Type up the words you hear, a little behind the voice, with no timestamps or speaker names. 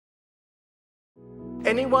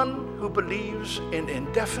Anyone who believes in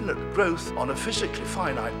indefinite growth on a physically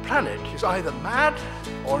finite planet is either mad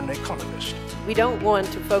or an economist. We don't want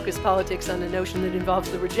to focus politics on a notion that involves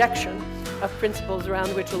the rejection of principles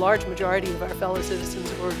around which a large majority of our fellow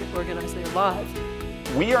citizens organize their lives.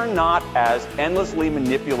 We are not as endlessly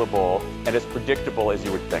manipulable and as predictable as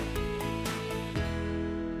you would think.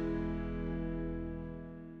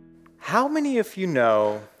 How many of you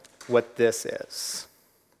know what this is?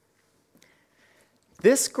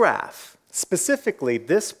 This graph, specifically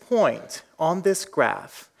this point on this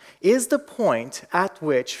graph, is the point at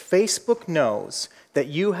which Facebook knows that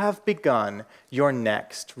you have begun your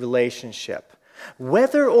next relationship,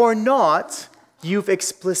 whether or not you've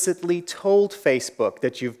explicitly told Facebook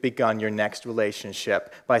that you've begun your next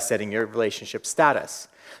relationship by setting your relationship status.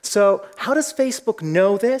 So how does Facebook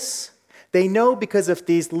know this? They know because of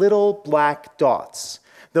these little black dots.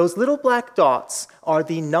 Those little black dots are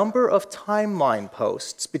the number of timeline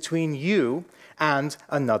posts between you and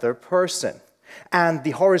another person. And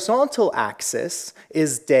the horizontal axis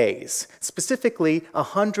is days, specifically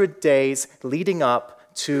 100 days leading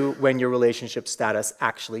up to when your relationship status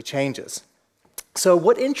actually changes. So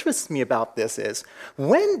what interests me about this is,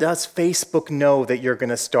 when does Facebook know that you're going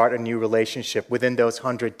to start a new relationship within those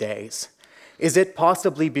 100 days? Is it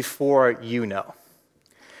possibly before you know?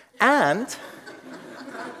 And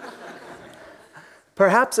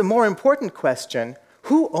perhaps a more important question,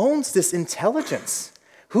 who owns this intelligence?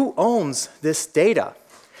 Who owns this data?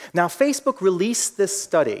 Now, Facebook released this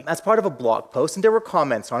study as part of a blog post, and there were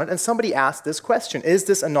comments on it, and somebody asked this question: is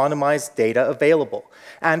this anonymized data available?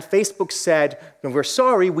 And Facebook said, we're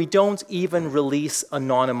sorry, we don't even release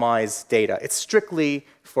anonymized data. It's strictly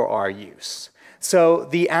for our use. So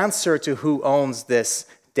the answer to who owns this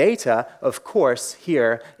data, of course,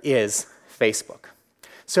 here is Facebook.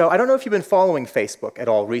 So I don't know if you've been following Facebook at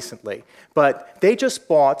all recently, but they just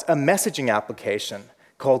bought a messaging application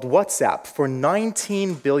called WhatsApp for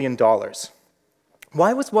 $19 billion.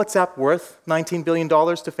 Why was WhatsApp worth $19 billion to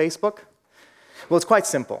Facebook? Well, it's quite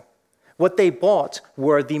simple. What they bought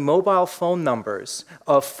were the mobile phone numbers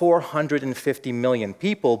of 450 million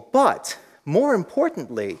people, but more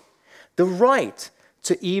importantly, the right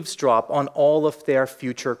to eavesdrop on all of their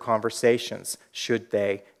future conversations, should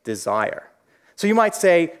they desire. So you might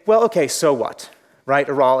say, well, okay, so what? Right,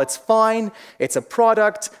 Aral, it's fine, it's a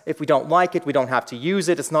product, if we don't like it, we don't have to use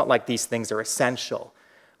it, it's not like these things are essential.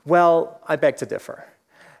 Well, I beg to differ.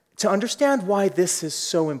 To understand why this is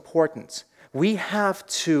so important, we have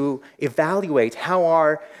to evaluate how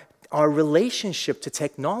our relationship to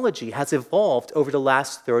technology has evolved over the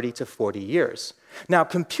last 30 to 40 years. Now,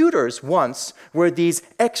 computers once were these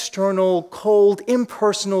external, cold,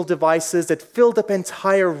 impersonal devices that filled up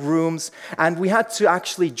entire rooms, and we had to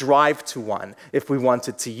actually drive to one if we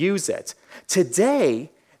wanted to use it.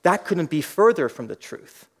 Today, that couldn't be further from the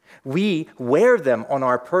truth. We wear them on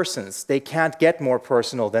our persons. They can't get more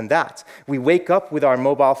personal than that. We wake up with our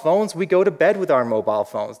mobile phones, we go to bed with our mobile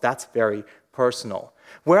phones. That's very personal.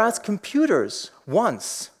 Whereas computers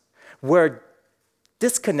once were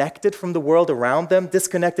disconnected from the world around them,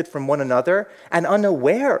 disconnected from one another, and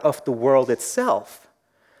unaware of the world itself.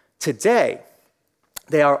 Today,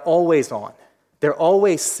 they are always on. They're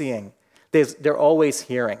always seeing. They're always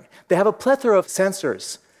hearing. They have a plethora of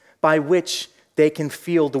sensors by which they can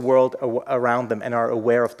feel the world around them and are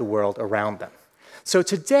aware of the world around them. So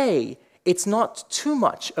today, it's not too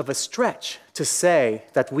much of a stretch to say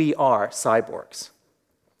that we are cyborgs.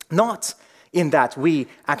 Not in that we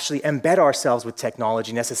actually embed ourselves with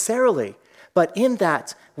technology necessarily, but in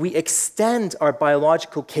that we extend our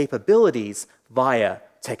biological capabilities via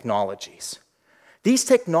technologies. These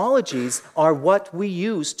technologies are what we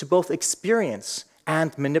use to both experience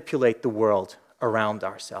and manipulate the world around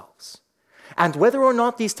ourselves. And whether or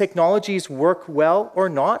not these technologies work well or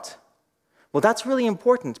not, well, that's really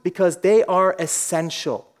important because they are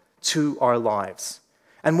essential to our lives.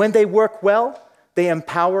 And when they work well, they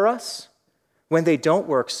empower us. When they don't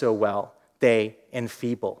work so well, they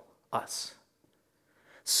enfeeble us.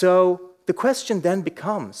 So the question then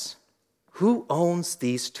becomes, who owns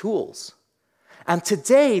these tools? And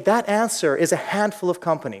today, that answer is a handful of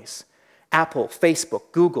companies: Apple,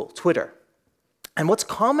 Facebook, Google, Twitter. And what's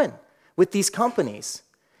common with these companies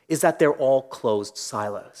is that they're all closed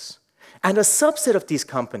silos. And a subset of these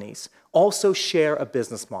companies also share a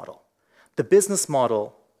business model, the business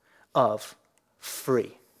model of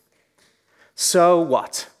free. So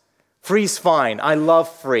what? Free's fine. I love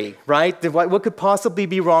free, right? What could possibly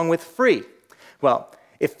be wrong with free? Well,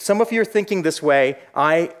 if some of you are thinking this way,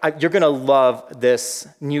 you're going to love this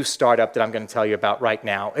new startup that I'm going to tell you about right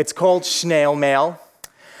now. It's called Snail Mail.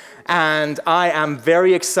 and I am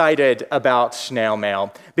very excited about snail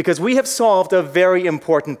mail because we have solved a very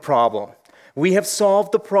important problem. We have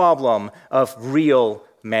solved the problem of real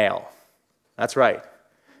mail. That's right.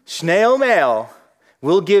 Snail mail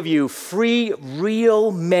will give you free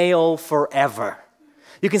real mail forever.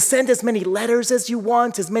 You can send as many letters as you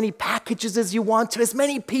want, as many packages as you want, to as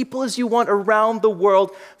many people as you want around the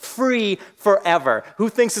world, free forever. Who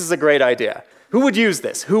thinks this is a great idea? Who would use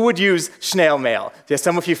this? Who would use snail mail? Yeah,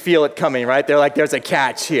 some of you feel it coming, right? They're like, there's a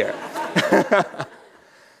catch here.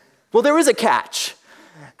 Well, there is a catch.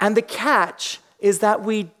 And the catch is that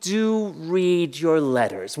we do read your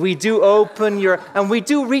letters. We do open and we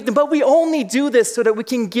do read them, but we only do this so that we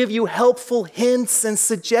can give you helpful hints and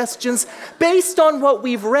suggestions based on what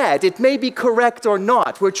we've read. It may be correct or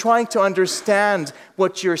not. We're trying to understand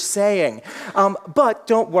what you're saying. But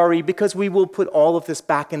don't worry, because we will put all of this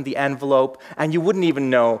back in the envelope, and you wouldn't even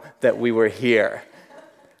know that we were here.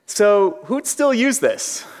 So who'd still use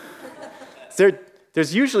this?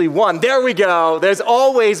 There's usually one. There we go. There's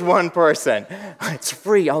always one person. It's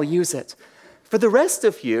free. I'll use it. For the rest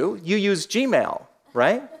of you, you use Gmail,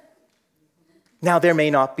 right? Now, there may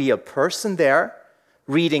not be a person there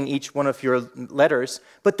reading each one of your letters,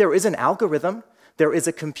 but there is an algorithm. There is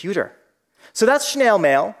a computer. So that's snail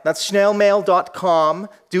mail. That's snailmail.com.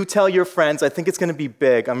 Do tell your friends. I think it's going to be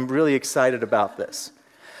big. I'm really excited about this.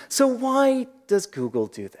 So why does Google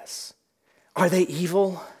do this? Are they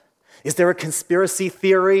evil? Is there a conspiracy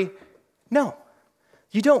theory? No.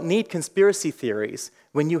 You don't need conspiracy theories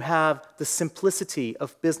when you have the simplicity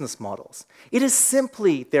of business models. It is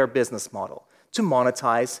simply their business model to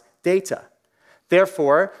monetize data.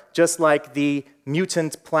 Therefore, just like the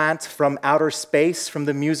mutant plant from outer space from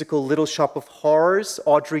the musical Little Shop of Horrors,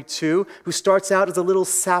 Audrey 2, who starts out as a little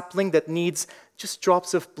sapling that needs just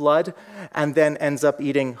drops of blood and then ends up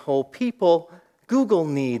eating whole people, Google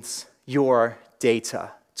needs your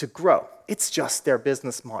data to grow. It's just their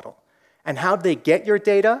business model. And how do they get your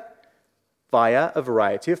data? Via a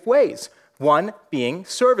variety of ways. One being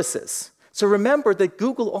services. So remember that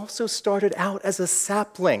Google also started out as a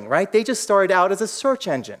sapling, right? They just started out as a search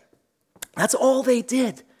engine. That's all they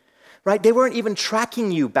did, right? They weren't even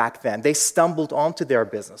tracking you back then. They stumbled onto their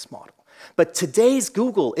business model. But today's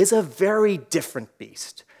Google is a very different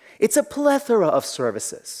beast. It's a plethora of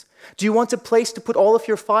services. Do you want a place to put all of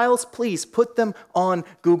your files? Please put them on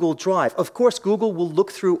Google Drive. Of course, Google will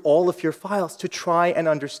look through all of your files to try and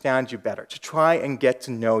understand you better, to try and get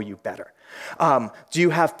to know you better. Do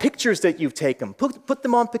you have pictures that you've taken? Put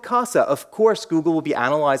them on Picasa. Of course, Google will be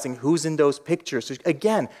analyzing who's in those pictures. So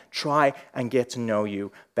again, try and get to know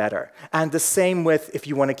you better. And the same with if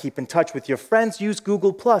you want to keep in touch with your friends, use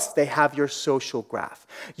Google+. They have your social graph.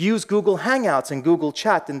 Use Google Hangouts and Google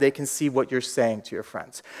Chat, and they can see what you're saying to your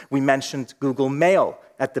friends. We mentioned Google Mail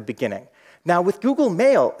at the beginning. Now, with Google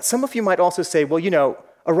Mail, some of you might also say, well, you know,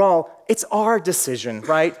 Aral, it's our decision,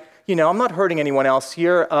 right? You know, I'm not hurting anyone else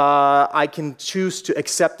here. I can choose to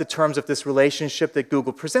accept the terms of this relationship that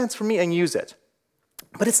Google presents for me and use it.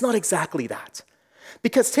 But it's not exactly that.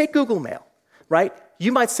 Because take Google Mail, right?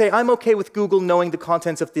 You might say, I'm okay with Google knowing the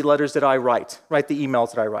contents of the letters that I write, right? The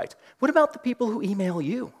emails that I write. What about the people who email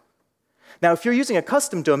you? Now, if you're using a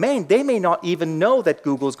custom domain, they may not even know that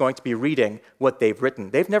Google is going to be reading what they've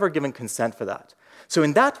written. They've never given consent for that. So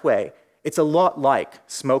in that way, it's a lot like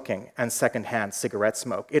smoking and secondhand cigarette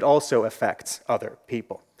smoke. It also affects other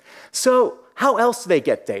people. So how else do they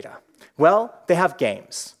get data? Well, they have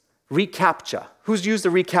games. reCAPTCHA. Who's used a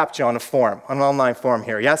reCAPTCHA on a forum, on an online forum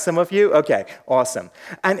here? Yeah, some of you? Okay, awesome.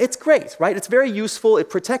 And it's great, right? It's very useful. It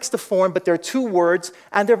protects the form, but there are 2 words,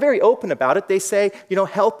 and they're very open about it. They say, you know,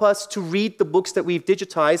 help us to read the books that we've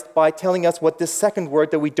digitized by telling us what this second word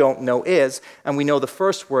that we don't know is, and we know the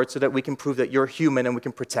first word so that we can prove that you're human and we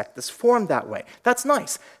can protect this form that way. That's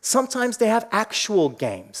nice. Sometimes they have actual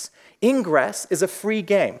games. Ingress is a free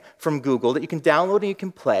game from Google that you can download and you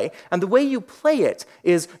can play. And the way you play it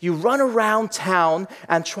is you run around town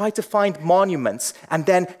and try to find monuments and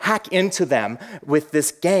then hack into them with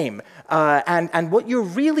this game. And what you're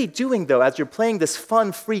really doing, though, as you're playing this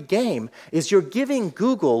fun free game, is you're giving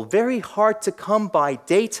Google very hard to come by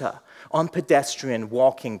data on pedestrian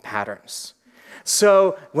walking patterns.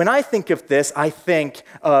 So when I think of this, I think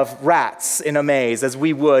of rats in a maze, as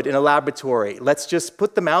we would in a laboratory. Let's just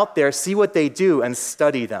put them out there, see what they do, and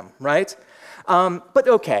study them, right? But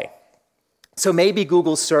okay, so maybe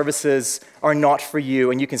Google's services are not for you,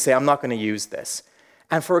 and you can say, I'm not going to use this.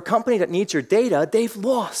 And for a company that needs your data, they've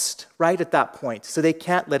lost, right, at that point, so they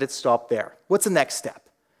can't let it stop there. What's the next step?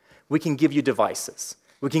 We can give you devices.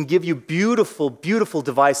 We can give you beautiful, beautiful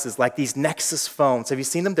devices like these Nexus phones. Have you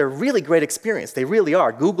seen them? They're a really great experience. They really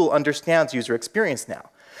are. Google understands user experience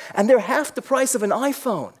now. And they're half the price of an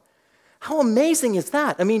iPhone. How amazing is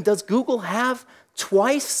that? I mean, does Google have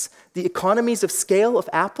twice the economies of scale of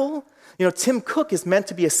Apple? You know, Tim Cook is meant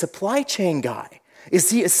to be a supply chain guy.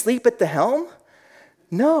 Is he asleep at the helm?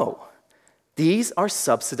 No. These are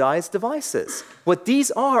subsidized devices. What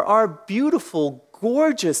these are beautiful,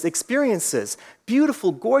 gorgeous experiences,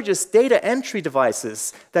 beautiful, gorgeous data entry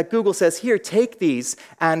devices that Google says, here, take these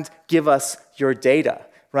and give us your data,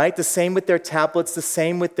 right? The same with their tablets, the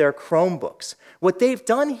same with their Chromebooks. What they've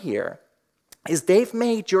done here is they've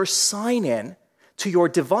made your sign-in to your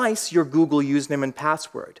device your Google username and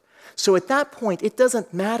password. So at that point, it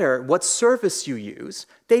doesn't matter what service you use,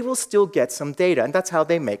 they will still get some data, and that's how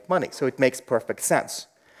they make money, so it makes perfect sense.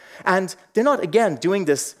 And they're not, again, doing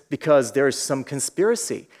this because there's some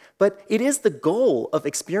conspiracy, but it is the goal of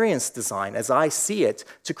experience design, as I see it,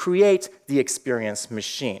 to create the experience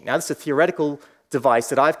machine. Now, this is a theoretical device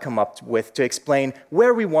that I've come up with to explain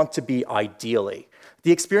where we want to be ideally.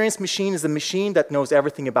 The experience machine is a machine that knows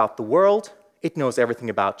everything about the world, it knows everything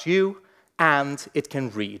about you, and it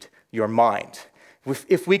can read your mind.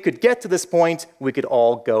 If we could get to this point, we could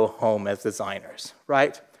all go home as designers,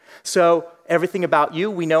 right? So everything about you,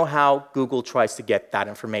 we know how Google tries to get that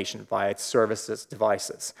information via its services,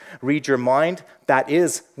 devices. Read your mind, that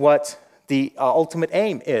is what the ultimate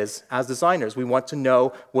aim is as designers. We want to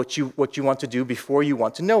know what you want to do before you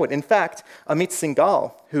want to know it. In fact, Amit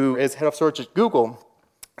Singhal, who is head of search at Google,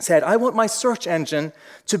 said, I want my search engine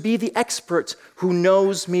to be the expert who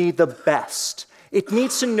knows me the best. It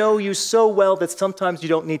needs to know you so well that sometimes you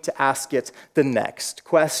don't need to ask it the next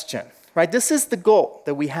question. Right? This is the goal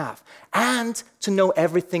that we have. And to know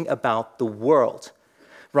everything about the world.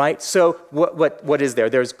 Right? So what is there?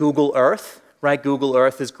 There's Google Earth. Right? Google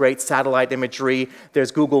Earth is great satellite imagery.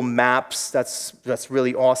 There's Google Maps. That's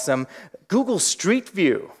really awesome. Google Street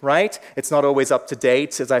View, right? It's not always up to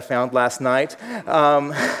date, as I found last night,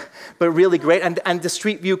 but really great. And the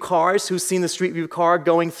Street View cars, who's seen the Street View car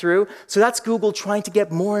going through? So that's Google trying to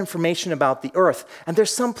get more information about the Earth. And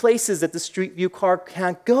there's some places that the Street View car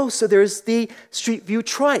can't go, so there's the Street View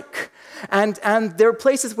trike. And there are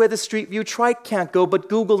places where the Street View trike can't go, but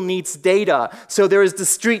Google needs data. So there is the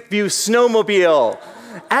Street View snowmobile.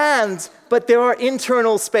 But there are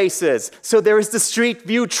internal spaces. So there is the Street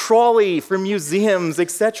View trolley for museums,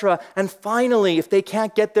 etc. And finally, if they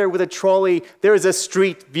can't get there with a trolley, there is a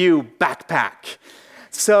Street View backpack.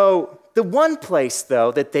 So the one place,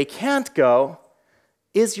 though, that they can't go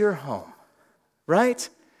is your home, right?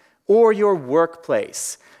 Or your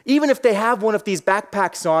workplace. Even if they have one of these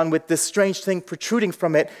backpacks on with this strange thing protruding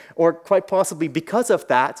from it, or quite possibly because of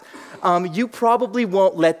that, you probably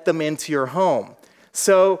won't let them into your home.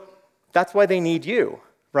 So that's why they need you,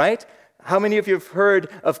 right? How many of you have heard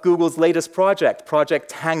of Google's latest project, Project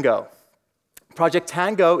Tango? Project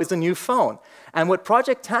Tango is a new phone. And what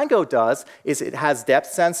Project Tango does is it has depth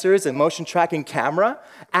sensors and motion tracking camera,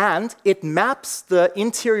 and it maps the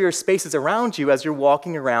interior spaces around you as you're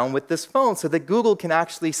walking around with this phone so that Google can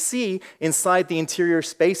actually see inside the interior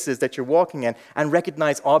spaces that you're walking in and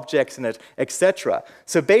recognize objects in it, etc.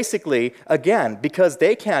 So basically, again, because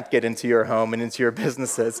they can't get into your home and into your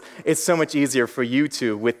businesses, it's so much easier for you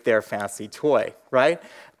to with their fancy toy, right?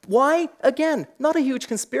 Why? Again, not a huge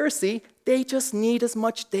conspiracy. They just need as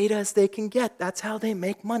much data as they can get. That's how they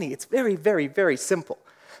make money. It's very, very, very simple.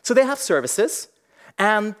 So they have services,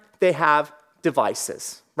 and they have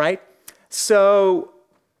devices, right? So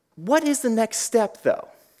what is the next step, though?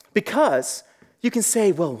 Because you can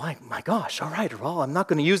say, well, my gosh, all right, Aral, I'm not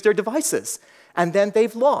going to use their devices. And then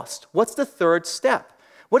they've lost. What's the third step?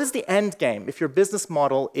 What is the end game if your business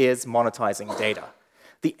model is monetizing data?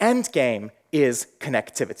 The end game is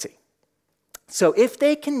connectivity. So if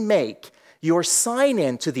they can make your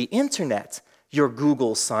sign-in to the internet your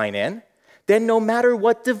Google sign-in, then no matter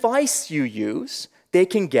what device you use, they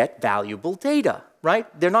can get valuable data, right?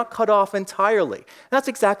 They're not cut off entirely. And that's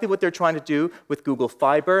exactly what they're trying to do with Google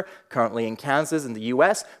Fiber, currently in Kansas in the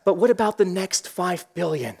US. But what about the next 5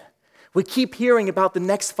 billion? We keep hearing about the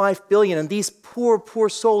next 5 billion, and these poor, poor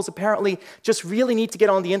souls apparently just really need to get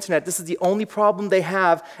on the internet. This is the only problem they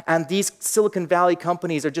have, and these Silicon Valley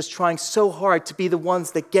companies are just trying so hard to be the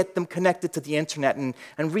ones that get them connected to the internet and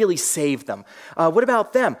really save them. What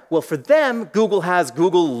about them? Well, for them, Google has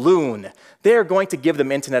Google Loon. They're going to give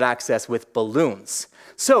them internet access with balloons.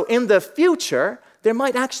 So in the future, there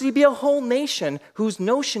might actually be a whole nation whose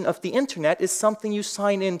notion of the internet is something you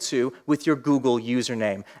sign into with your Google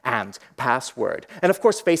username and password. And of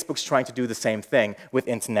course, Facebook's trying to do the same thing with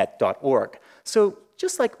internet.org. So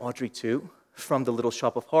just like Audrey 2 from the Little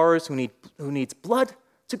Shop of Horrors, who needs blood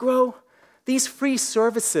to grow. These free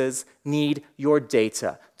services need your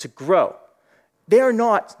data to grow. They are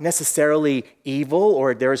not necessarily evil,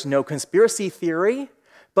 or there is no conspiracy theory,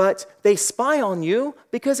 but they spy on you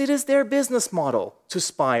because it is their business model to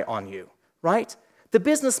spy on you, right? The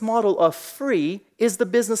business model of free is the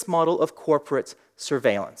business model of corporate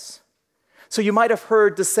surveillance. So you might have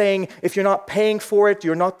heard the saying, if you're not paying for it,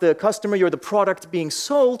 you're not the customer, you're the product being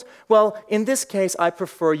sold. Well, in this case, I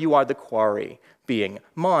prefer you are the quarry being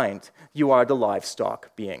mined. You are the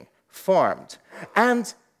livestock being farmed.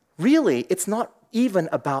 And really, it's not even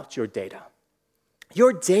about your data.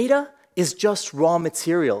 Your data is just raw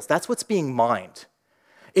materials. That's what's being mined.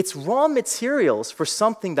 It's raw materials for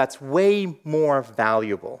something that's way more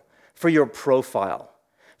valuable, for your profile,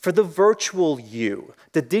 for the virtual you,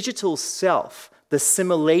 the digital self, the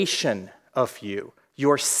simulation of you,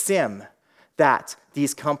 your sim that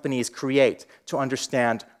these companies create to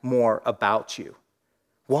understand more about you.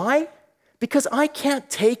 Why? Because I can't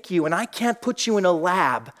take you and I can't put you in a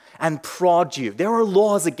lab and prod you. There are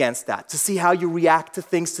laws against that, to see how you react to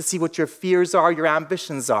things, to see what your fears are, your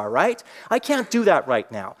ambitions are, right? I can't do that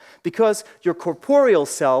right now because your corporeal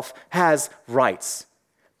self has rights.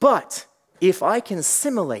 But if I can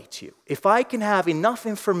simulate you, if I can have enough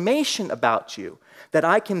information about you that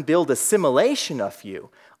I can build a simulation of you,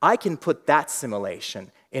 I can put that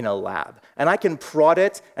simulation in a lab. And I can prod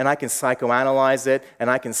it, and I can psychoanalyze it, and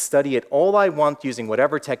I can study it all I want using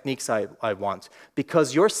whatever techniques I want,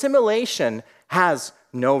 because your simulation has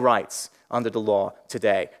no rights under the law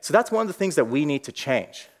today. So that's one of the things that we need to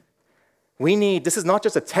change. This is not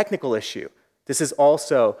just a technical issue. This is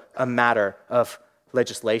also a matter of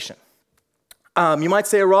legislation. You might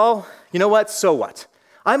say, Aral, you know what? So what?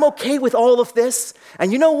 I'm okay with all of this.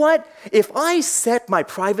 And you know what? If I set my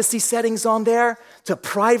privacy settings on there to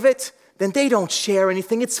private, then they don't share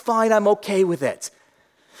anything. It's fine. I'm okay with it.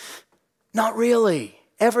 Not really.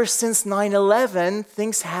 Ever since 9/11,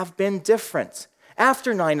 things have been different.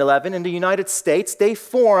 After 9/11 in the United States, they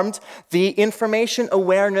formed the Information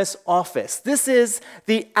Awareness Office. This is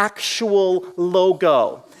the actual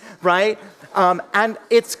logo, right? And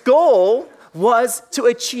its goal was to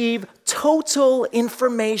achieve total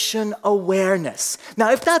information awareness.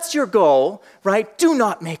 Now, if that's your goal, right, do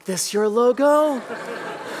not make this your logo.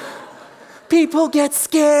 People get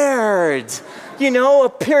scared. You know, a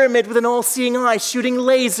pyramid with an all-seeing eye shooting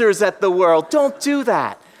lasers at the world. Don't do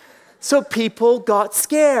that. So people got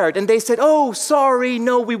scared, and they said, oh, sorry,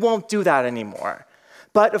 no, we won't do that anymore.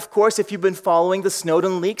 But of course, if you've been following the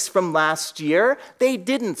Snowden leaks from last year, they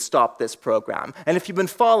didn't stop this program. And if you've been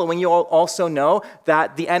following, you also know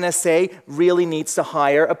that the NSA really needs to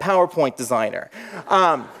hire a PowerPoint designer.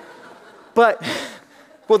 Well,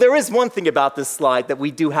 there is one thing about this slide that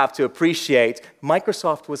we do have to appreciate.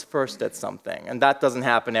 Microsoft was first at something, and that doesn't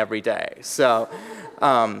happen every day. So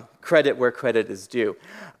credit where credit is due.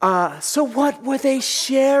 So what were they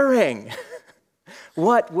sharing?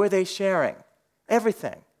 What were they sharing?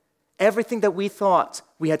 Everything. Everything that we thought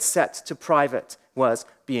we had set to private was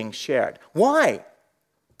being shared. Why?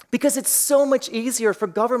 Because it's so much easier for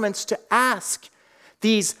governments to ask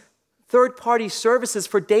these third-party services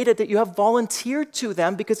for data that you have volunteered to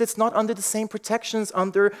them because it's not under the same protections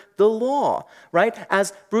under the law, right?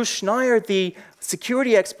 As Bruce Schneier, the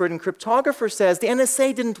security expert and cryptographer, says, the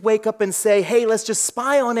NSA didn't wake up and say, hey, let's just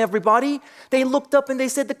spy on everybody. They looked up and they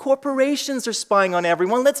said, the corporations are spying on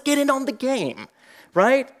everyone. Let's get in on the game,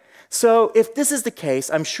 right? So if this is the case,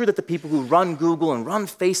 I'm sure that the people who run Google and run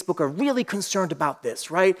Facebook are really concerned about this,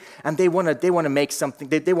 right? And they want to make something,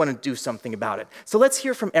 they want to do something about it. So let's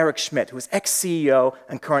hear from Eric Schmidt, who is ex-CEO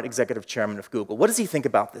and current executive chairman of Google. What does he think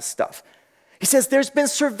about this stuff? He says, there's been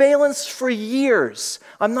surveillance for years.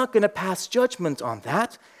 I'm not going to pass judgment on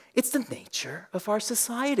that. It's the nature of our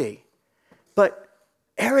society. But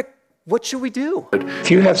Eric, what should we do? If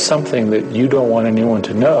you have something that you don't want anyone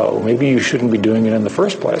to know, maybe you shouldn't be doing it in the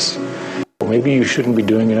first place. Maybe you shouldn't be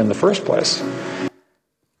doing it in the first place.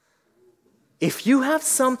 If you have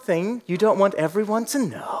something you don't want everyone to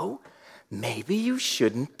know, maybe you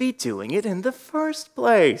shouldn't be doing it in the first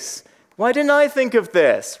place. Why didn't I think of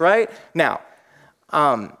this, right? Now,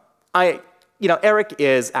 Eric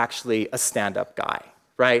is actually a stand-up guy.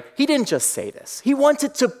 right? He didn't just say this. He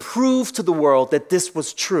wanted to prove to the world that this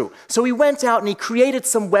was true. So he went out and he created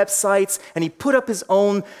some websites and he put up his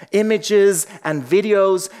own images and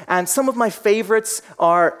videos. And some of my favorites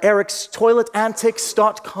are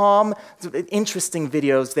ericstoiletantics.com. Interesting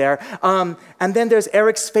videos there. And then there's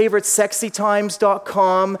Eric's favorite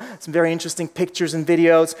sexytimes.com. Some very interesting pictures and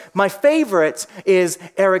videos. My favorite is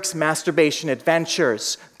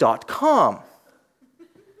ericsmasturbationadventures.com.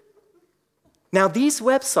 Now, these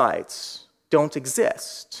websites don't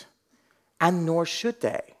exist, and nor should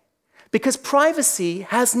they, because privacy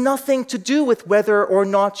has nothing to do with whether or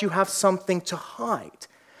not you have something to hide.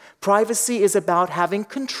 Privacy is about having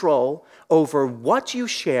control over what you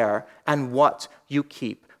share and what you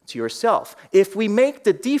keep to yourself. If we make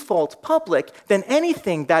the default public, then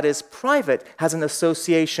anything that is private has an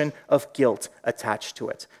association of guilt attached to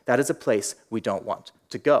it. That is a place we don't want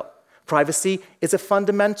to go. Privacy is a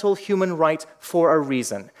fundamental human right for a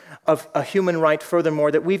reason, of a human right,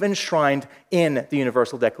 furthermore, that we've enshrined in the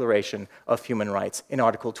Universal Declaration of Human Rights, in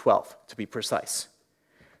Article 12, to be precise.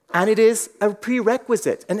 And it is a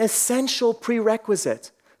prerequisite, an essential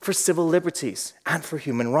prerequisite for civil liberties and for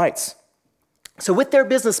human rights. So with their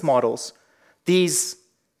business models, these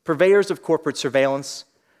purveyors of corporate surveillance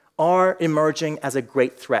are emerging as a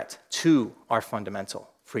great threat to our fundamental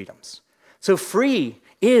freedoms. So free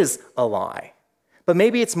is a lie, but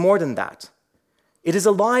maybe it's more than that. It is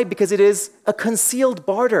a lie because it is a concealed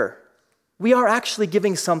barter. We are actually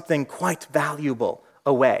giving something quite valuable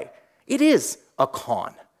away. It is a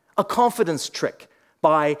con, a confidence trick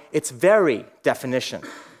by its very definition,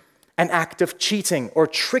 an act of cheating or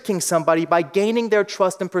tricking somebody by gaining their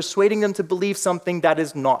trust and persuading them to believe something that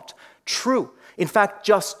is not true. In fact,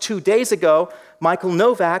 just 2 days ago, Michael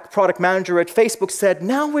Novak, product manager at Facebook, said,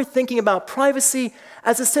 now we're thinking about privacy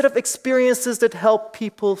as a set of experiences that help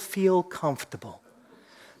people feel comfortable.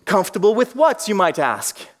 Comfortable with what, you might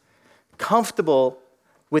ask? Comfortable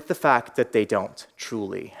with the fact that they don't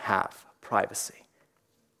truly have privacy.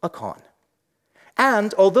 A con.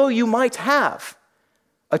 And although you might have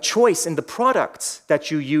a choice in the products that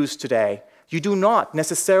you use today, you do not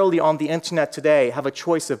necessarily on the internet today have a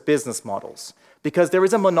choice of business models, because there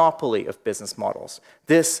is a monopoly of business models.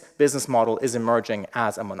 This business model is emerging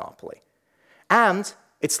as a monopoly. And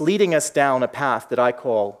it's leading us down a path that I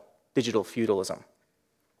call digital feudalism.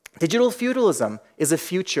 Digital feudalism is a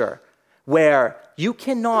future where you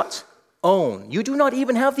cannot own, you do not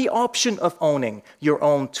even have the option of owning your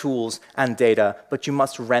own tools and data, but you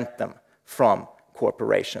must rent them from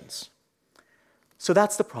corporations. So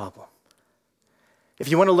that's the problem. If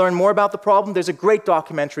you want to learn more about the problem, there's a great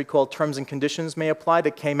documentary called Terms and Conditions May Apply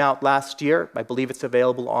that came out last year. I believe it's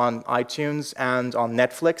available on iTunes and on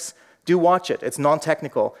Netflix. Do watch it. It's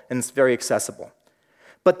non-technical and it's very accessible.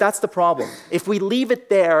 But that's the problem. If we leave it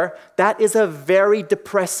there, that is a very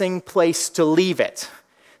depressing place to leave it.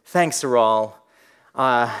 Thanks, Aral.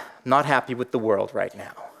 Not happy with the world right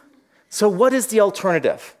now. So what is the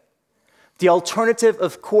alternative? The alternative,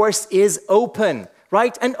 of course, is open.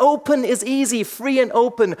 Right? And open is easy, free and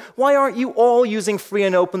open. Why aren't you all using free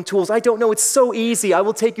and open tools? I don't know, it's so easy. I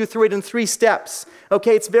will take you through it in 3 steps.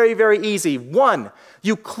 Okay, it's very, very easy. 1,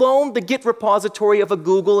 you clone the Git repository of a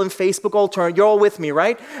Google and Facebook alternative. You're all with me,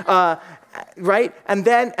 right? Right? And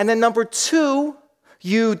then number 2,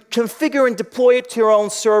 you configure and deploy it to your own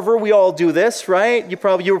server. We all do this, right? You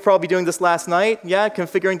were probably doing this last night. Yeah,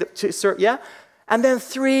 configuring yeah. And then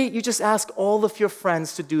 3, you just ask all of your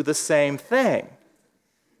friends to do the same thing.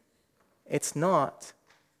 It's not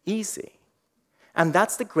easy. And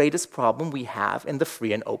that's the greatest problem we have in the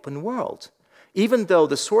free and open world. Even though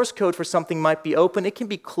the source code for something might be open, it can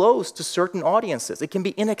be closed to certain audiences. It can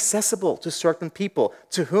be inaccessible to certain people.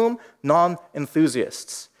 To whom?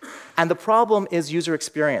 Non-enthusiasts. And the problem is user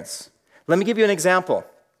experience. Let me give you an example.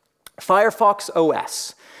 Firefox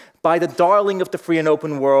OS, by the darling of the free and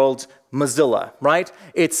open world, Mozilla, right?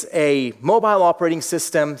 It's a mobile operating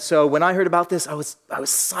system, so when I heard about this, I was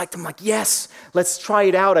psyched. I'm like, yes, let's try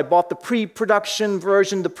it out. I bought the pre-production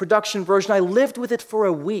version, the production version. I lived with it for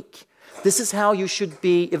a week. This is how you should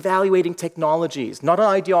be evaluating technologies, not on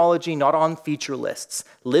ideology, not on feature lists.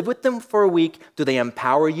 Live with them for a week. Do they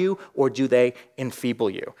empower you or do they enfeeble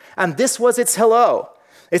you? And this was its hello.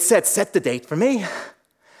 It said, set the date for me.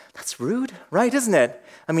 That's rude, right, isn't it?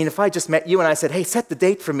 I mean, if I just met you and I said, hey, set the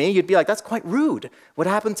date for me, you'd be like, that's quite rude. What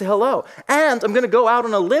happened to hello? And I'm going to go out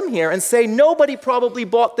on a limb here and say nobody probably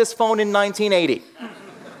bought this phone in 1980.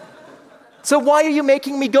 So why are you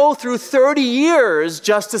making me go through 30 years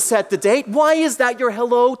just to set the date? Why is that your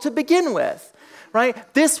hello to begin with?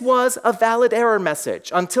 right? This was a valid error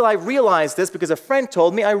message. Until I realized this, because a friend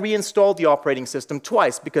told me, I reinstalled the operating system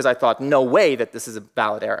twice because I thought, no way that this is a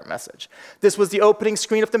valid error message. This was the opening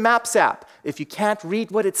screen of the Maps app. If you can't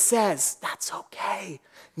read what it says, that's okay.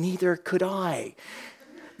 Neither could I.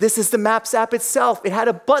 This is the Maps app itself. It had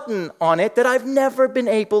a button on it that I've never been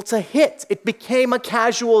able to hit. It became a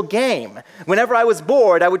casual game. Whenever I was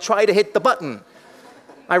bored, I would try to hit the button.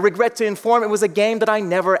 I regret to inform it was a game that I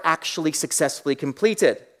never actually successfully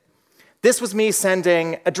completed. This was me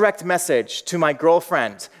sending a direct message to my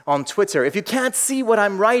girlfriend on Twitter. If you can't see what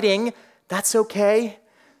I'm writing, that's okay.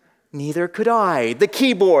 Neither could I. The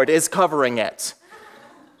keyboard is covering it.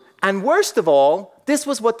 And worst of all, this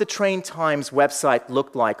was what the Train Times website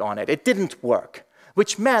looked like on it. It didn't work,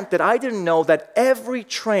 which meant that I didn't know that every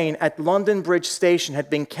train at London Bridge Station had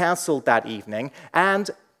been cancelled that evening,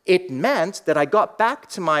 and it meant that I got back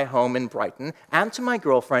to my home in Brighton and to my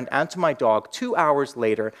girlfriend and to my dog 2 hours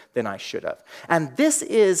later than I should have. And this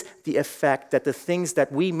is the effect that the things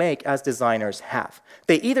that we make as designers have.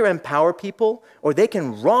 They either empower people or they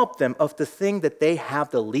can rob them of the thing that they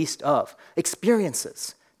have the least of: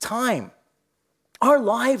 experiences, time. Our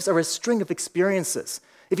lives are a string of experiences.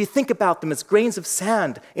 If you think about them as grains of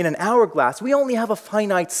sand in an hourglass, we only have a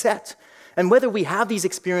finite set. And whether we have these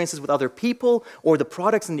experiences with other people or the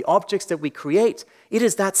products and the objects that we create, it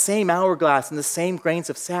is that same hourglass and the same grains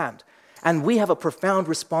of sand. And we have a profound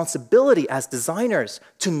responsibility as designers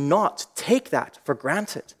to not take that for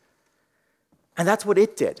granted. And that's what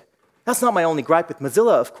it did. That's not my only gripe with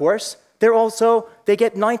Mozilla, of course. They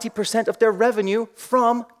get 90% of their revenue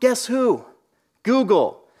from, guess who?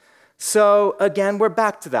 Google. So again, we're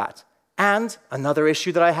back to that. And another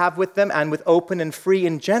issue that I have with them and with open and free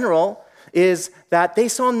in general is that they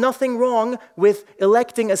saw nothing wrong with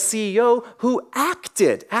electing a CEO who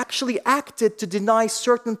actually acted to deny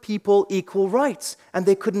certain people equal rights. And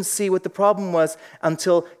they couldn't see what the problem was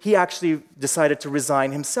until he actually decided to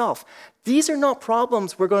resign himself. These are not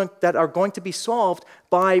problems that are going to be solved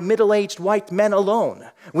by middle-aged white men alone.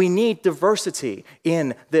 We need diversity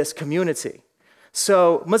in this community.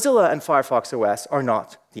 So Mozilla and Firefox OS are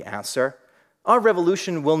not the answer. Our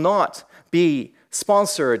revolution will not be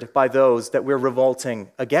sponsored by those that we're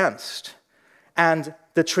revolting against. And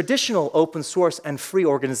the traditional open source and free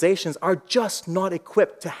organizations are just not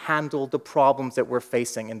equipped to handle the problems that we're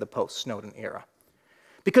facing in the post-Snowden era.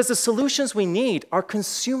 Because the solutions we need are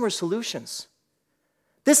consumer solutions.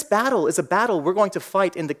 This battle is a battle we're going to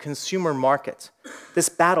fight in the consumer market, this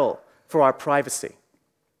battle for our privacy.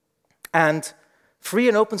 And free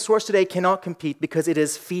and open source today cannot compete because it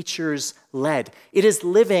is features-led. It is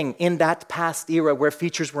living in that past era where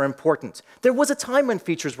features were important. There was a time when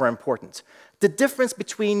features were important. The difference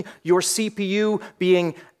between your CPU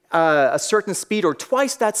being a certain speed or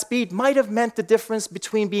twice that speed might have meant the difference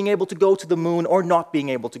between being able to go to the moon or not being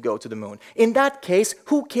able to go to the moon. In that case,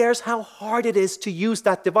 who cares how hard it is to use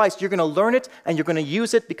that device? You're going to learn it and you're going to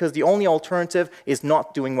use it because the only alternative is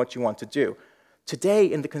not doing what you want to do.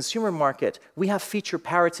 Today, in the consumer market, we have feature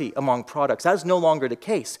parity among products. That is no longer the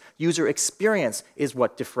case. User experience is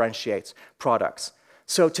what differentiates products.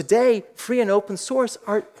 So today, free and open source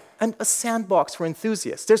are a sandbox for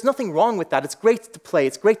enthusiasts. There's nothing wrong with that. It's great to play.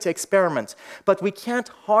 It's great to experiment. But we can't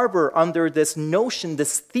harbor under this notion,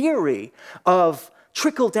 this theory of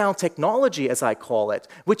trickle-down technology, as I call it,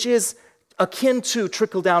 which is akin to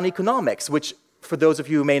trickle-down economics, which, for those of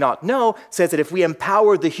you who may not know, says that if we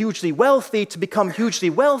empower the hugely wealthy to become hugely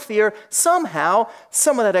wealthier, somehow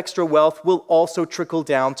some of that extra wealth will also trickle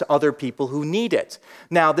down to other people who need it.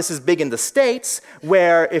 Now, this is big in the States,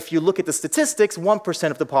 where if you look at the statistics, 1%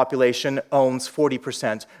 of the population owns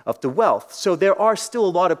 40% of the wealth. So there are still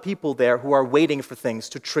a lot of people there who are waiting for things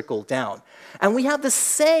to trickle down. And we have the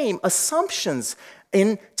same assumptions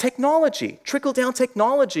in technology. Trickle-down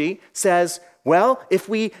technology says, well, if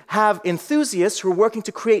we have enthusiasts who are working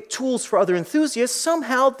to create tools for other enthusiasts,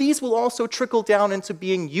 somehow these will also trickle down into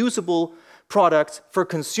being usable products for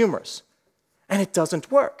consumers. And it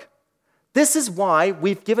doesn't work. This is why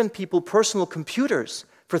we've given people personal computers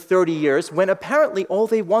for 30 years when apparently all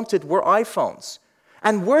they wanted were iPhones.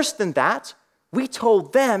 And worse than that, we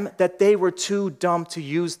told them that they were too dumb to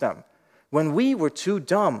use them when we were too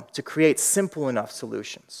dumb to create simple enough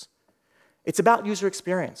solutions. It's about user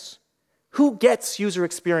experience. Who gets user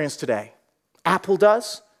experience today? Apple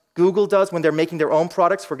does, Google does when they're making their own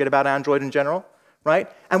products, forget about Android in general, right?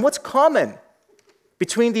 And what's common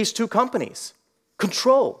between these two companies?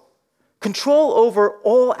 Control. Control over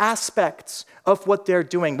all aspects of what they're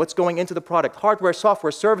doing, what's going into the product, hardware,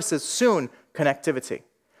 software, services, soon connectivity.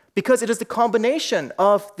 Because it is the combination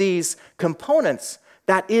of these components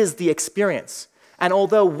that is the experience. And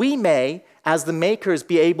although we may, as the makers,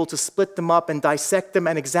 be able to split them up and dissect them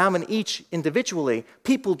and examine each individually,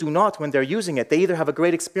 people do not when they're using it. They either have a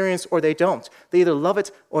great experience or they don't. They either love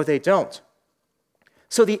it or they don't.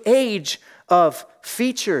 So the age of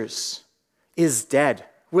features is dead.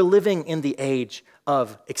 We're living in the age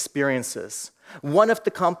of experiences. One of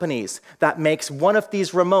the companies that makes one of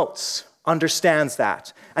these remotes understands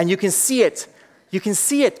that. And you can see it. You can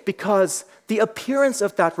see it because the appearance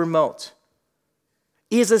of that remote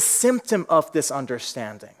is a symptom of this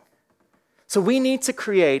understanding. So we need to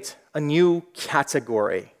create a new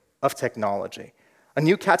category of technology, a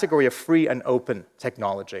new category of free and open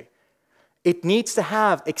technology. It needs to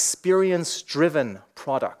have experience-driven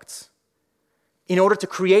products. In order to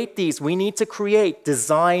create these, we need to create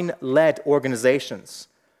design-led organizations,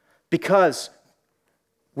 because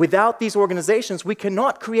without these organizations, we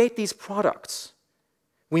cannot create these products.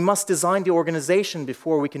 We must design the organization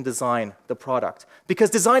before we can design the product. Because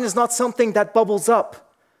design is not something that bubbles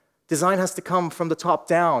up. Design has to come from the top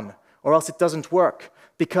down, or else it doesn't work.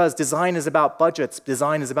 Because design is about budgets,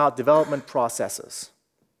 design is about development processes.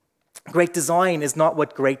 Great design is not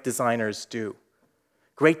what great designers do.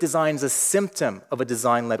 Great design is a symptom of a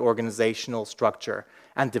design-led organizational structure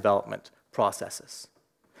and development processes.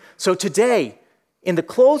 So today, in the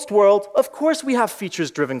closed world, of course we have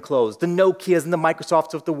features-driven closed. The Nokias and the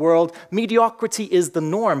Microsofts of the world, mediocrity is the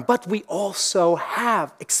norm, but we also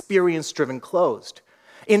have experience-driven closed.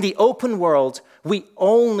 In the open world, we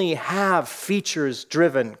only have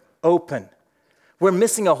features-driven open. We're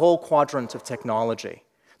missing a whole quadrant of technology,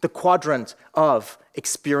 the quadrant of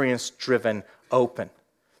experience-driven open.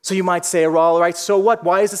 So you might say, Aral, all right, so what?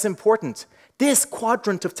 Why is this important? This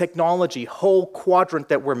quadrant of technology, whole quadrant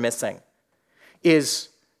that we're missing, is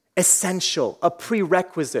essential, a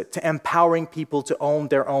prerequisite to empowering people to own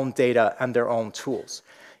their own data and their own tools.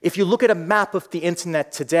 If you look at a map of the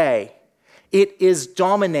internet today, it is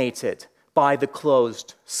dominated by the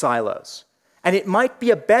closed silos. And it might be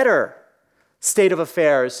a better state of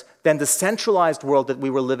affairs than the centralized world that we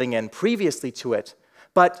were living in previously to it,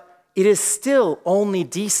 but it is still only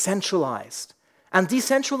decentralized. And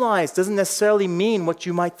decentralized doesn't necessarily mean what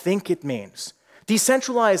you might think it means.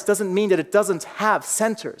 Decentralized doesn't mean that it doesn't have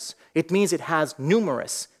centers. It means it has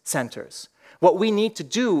numerous centers. What we need to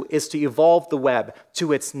do is to evolve the web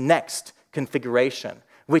to its next configuration,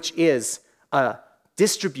 which is a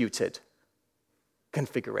distributed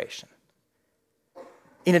configuration.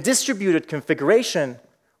 In a distributed configuration,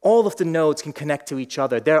 all of the nodes can connect to each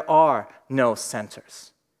other. There are no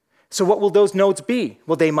centers. So what will those nodes be?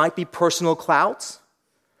 Well, they might be personal clouds,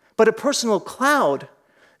 but a personal cloud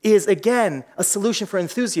is, again, a solution for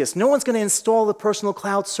enthusiasts. No one's going to install a personal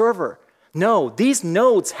cloud server. No, these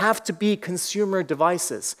nodes have to be consumer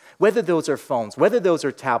devices, whether those are phones, whether those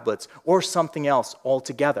are tablets, or something else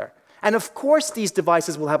altogether. And of course, these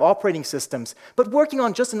devices will have operating systems, but working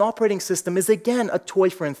on just an operating system is, again, a toy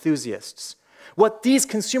for enthusiasts. What these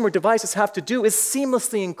consumer devices have to do is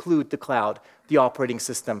seamlessly include the cloud, the operating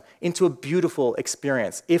system, into a beautiful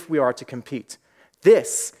experience if we are to compete.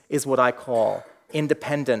 This is what I call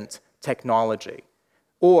independent technology,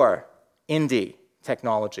 or indie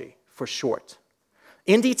technology for short.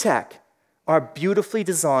 Indie tech are beautifully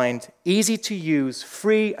designed, easy to use,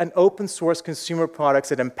 free and open source consumer products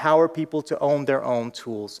that empower people to own their own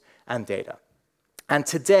tools and data. And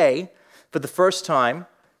today, for the first time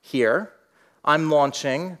here, I'm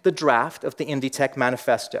launching the draft of the Indie Tech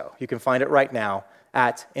Manifesto. You can find it right now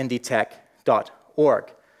at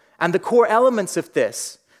indietech.org. And the core elements of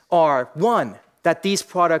this are, 1, that these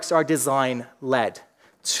products are design-led,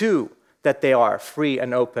 2, that they are free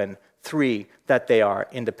and open, 3, that they are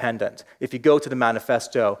independent. If you go to the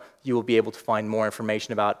manifesto, you will be able to find more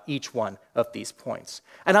information about each one of these points.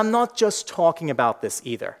 And I'm not just talking about this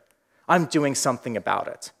either. I'm doing something about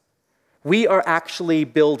it. We are actually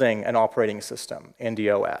building an operating system, Indie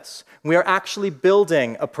OS. We are actually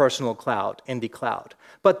building a personal cloud, Indie Cloud.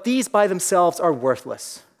 But these by themselves are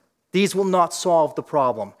worthless. These will not solve the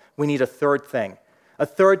problem. We need a third thing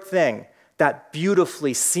that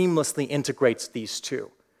beautifully, seamlessly integrates these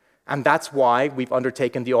two. And that's why we've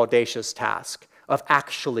undertaken the audacious task of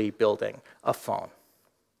actually building a phone,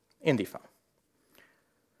 Indie phone.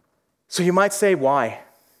 So you might say, why?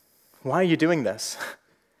 Why are you doing this?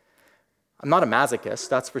 I'm not a masochist,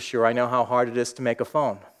 that's for sure. I know how hard it is to make a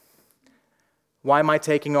phone. Why am I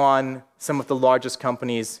taking on some of the largest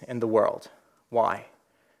companies in the world? Why?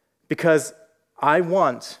 Because I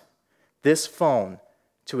want this phone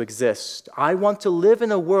to exist. I want to live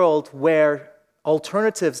in a world where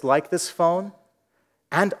alternatives like this phone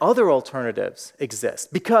and other alternatives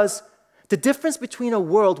exist. Because The difference between a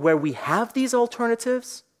world where we have these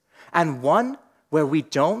alternatives and one where we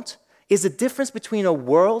don't is the difference between a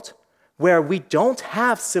world where we don't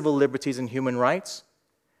have civil liberties and human rights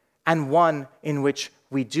and one in which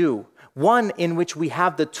we do. One in which we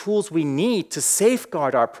have the tools we need to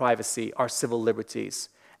safeguard our privacy, our civil liberties,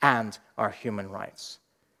 and our human rights.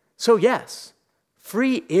 So yes,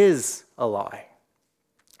 free is a lie.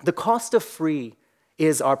 The cost of free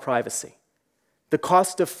is our privacy. The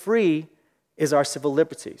cost of free is our civil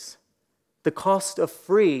liberties. The cost of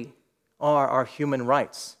free are our human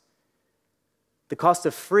rights. The cost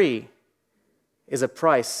of free is a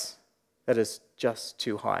price that is just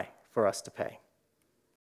too high for us to pay.